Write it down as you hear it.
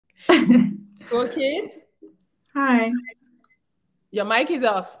Cool kid. Hi. Your mic is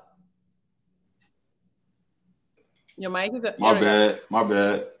off. Your mic is off. My There we go. bad. My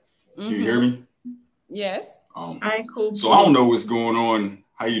bad. Can you hear me? Yes. Hi, cool So I don't kid. know what's going on.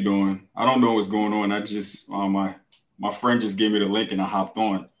 How you doing? I don't know what's going on. I just my friend just gave me the link and I hopped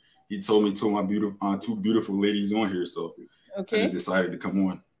on. He told me two beautiful ladies on here, so I Okay. just decided to come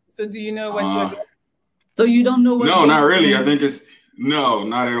on. So do you know what you're doing? So you don't know what's No, going not really. on? I think it's no,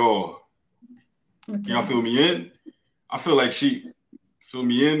 not at all. Okay. Can y'all fill me in? I feel like she fill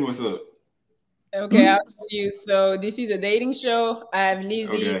me in. What's up? Okay, I'll tell you. So this is a dating show. I have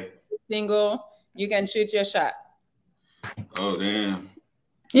Lizzie, Okay. single. You can shoot your shot. Oh damn.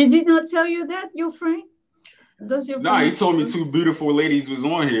 Did he not tell you that, your friend? Does your Nah, he friend? told me two beautiful ladies was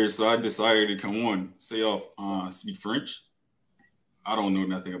on here, so I decided to come on. Say off speak French. I don't know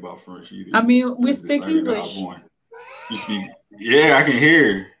nothing about French either. I mean, we just speak decided to English. hop on. You speak? Yeah, I can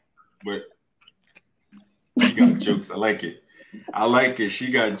hear. But she got jokes. I like it. I like it. She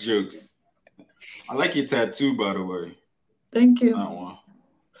got jokes. I like your tattoo, by the way. Thank you. That one.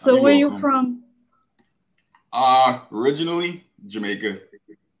 So You're where you welcome. from? Originally Jamaica,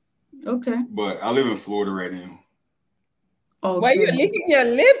 Okay. but I live in Florida right now. Why are you Okay. licking your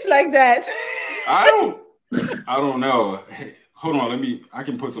lips like that? I don't know. Hey, hold on, I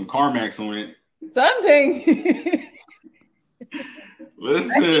can put some Carmax on it. Something.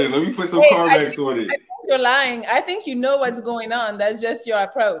 Listen, let me put some Hey, Carmax on it. I think you're lying. I think you know what's going on. That's just your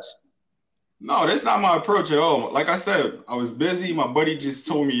approach. No, that's not my approach at all. Like I said, I was busy. My buddy just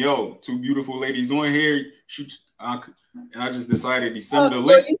told me, yo, two beautiful ladies on here. Shoot, and I just decided to send me the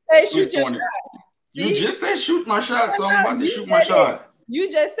link. You say shoot your on shot. it. You See? just said shoot my shot, so I'm about to You shoot my said it. shot.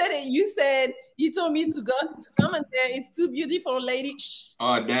 You just said it. You said you told me to come and there. It's too beautiful, lady. Shh.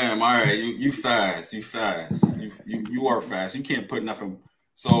 Oh damn! All right, you fast. You fast. You are fast. You can't put nothing.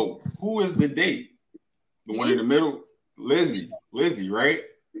 So who is the date? The one in the middle, Lizzie. Lizzie, right?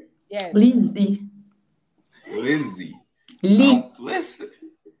 Yes. Lizzie. Lizzie. Lee. Listen,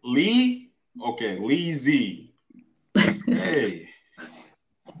 Lee. Okay, Lizzie. Hey,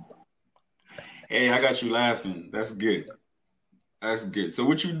 hey, I got you laughing. That's good. That's good. So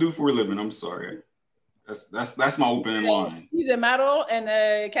what you do for a living? I'm sorry. That's my opening line. He's a model and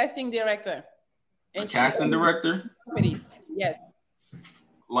a casting director. And a casting director? Yes.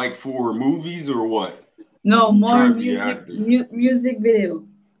 Like for movies or what? No, more music video.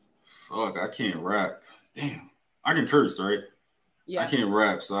 Fuck, I can't rap. Damn. I can curse, right? Yeah. I can't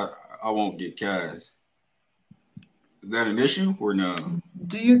rap, so I won't get cast. Is that an issue or no?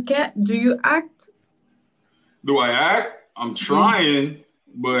 Do you act? Do I act? I'm trying,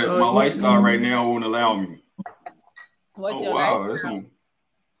 but my lifestyle right now won't allow me. What's your lifestyle?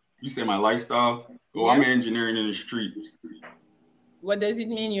 You say my lifestyle? Oh, yeah. I'm engineering in the street. What does it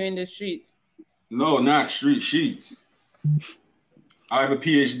mean you're in the street? No, not street, sheets. I have a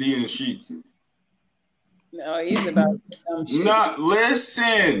PhD in sheets. No, it's about shit. Not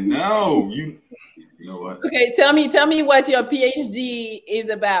listen. No, you know what? Okay, tell me what your PhD is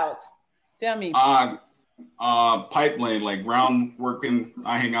about. Tell me. Pipeline, like ground working.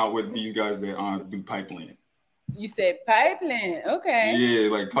 I hang out with these guys that do pipeline. You said pipeline, okay? Yeah,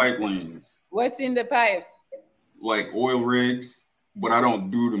 like pipelines. What's in the pipes? Like oil rigs, but I don't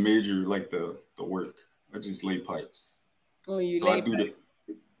do the major like the work. I just lay pipes. Oh, you lay pipes?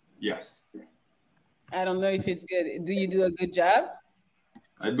 Yes. I don't know if it's good. Do you do a good job?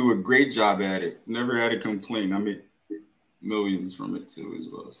 I do a great job at it. Never had a complaint. I make millions from it too as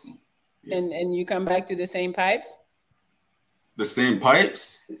well. So, yeah. And you come back to the same pipes? The same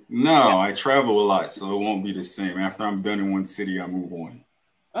pipes? No, yeah. I travel a lot, so it won't be the same. After I'm done in one city, I move on.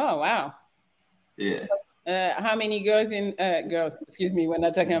 Oh, wow. Yeah. How many girls in girls? Excuse me, we're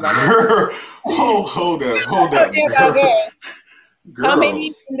not talking about girls. hold up. Girls. How many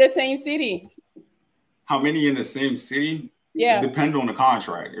in the same city? How many in the same city? Yeah. It depends on the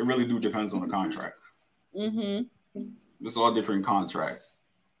contract. It really depends on the contract. Mm-hmm. It's all different contracts.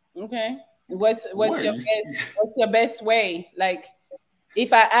 Okay. What's your best way? Like,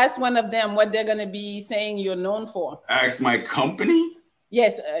 if I ask one of them what they're gonna be saying you're known for. Ask my company?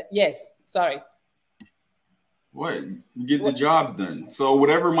 Yes. Yes. Sorry. What? You get the job done. So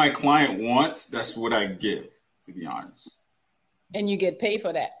whatever my client wants, that's what I give, to be honest. And you get paid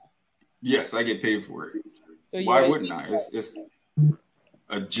for that? Yes, I get paid for it. So why wouldn't I? It's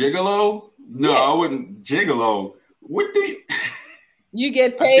a gigolo? No, yeah. I wouldn't gigolo. What do you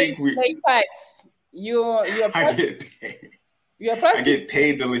get paid to lay pipes? I get paid. You're a prostitute? I get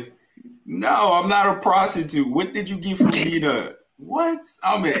paid to lay. No, I'm not a prostitute. What did you give for me to? What?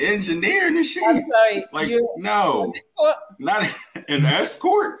 I'm an engineer in the shit. I'm sorry. Like, no, not an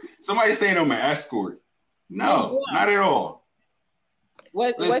escort. Somebody saying I'm an escort. No, not at all.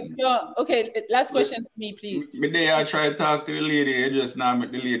 What's your okay? Last question to me, please. Midday, I try to talk to the lady. It just not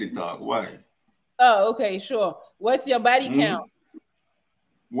make the lady talk. Why? Oh, okay, sure. What's your body count?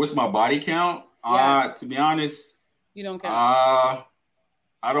 What's my body count? Yeah. To be honest, you don't count.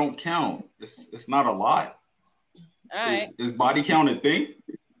 I don't count. It's not a lot. All right. Is body count a thing?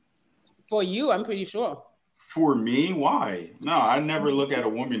 For you, I'm pretty sure. For me, why? No, I never look at a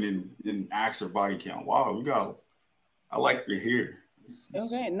woman and ask her body count. Wow, I like her hair.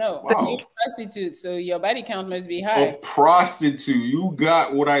 Okay, no. Wow. You're a prostitute, so your body count must be high. A prostitute. You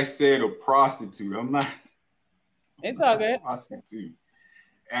got what I said, a prostitute. I'm not. It's all good. Prostitute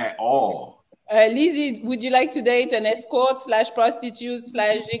at all. Lizzie, would you like to date an escort / prostitute /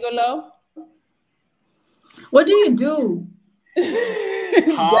 gigolo? What do you do?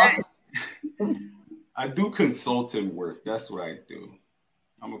 I do consultant work. That's what I do.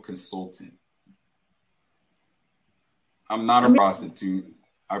 I'm a consultant. I'm not a prostitute.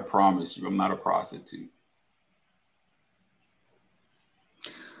 I promise you, I'm not a prostitute.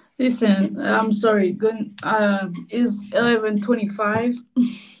 Listen, I'm sorry. Is 11:25?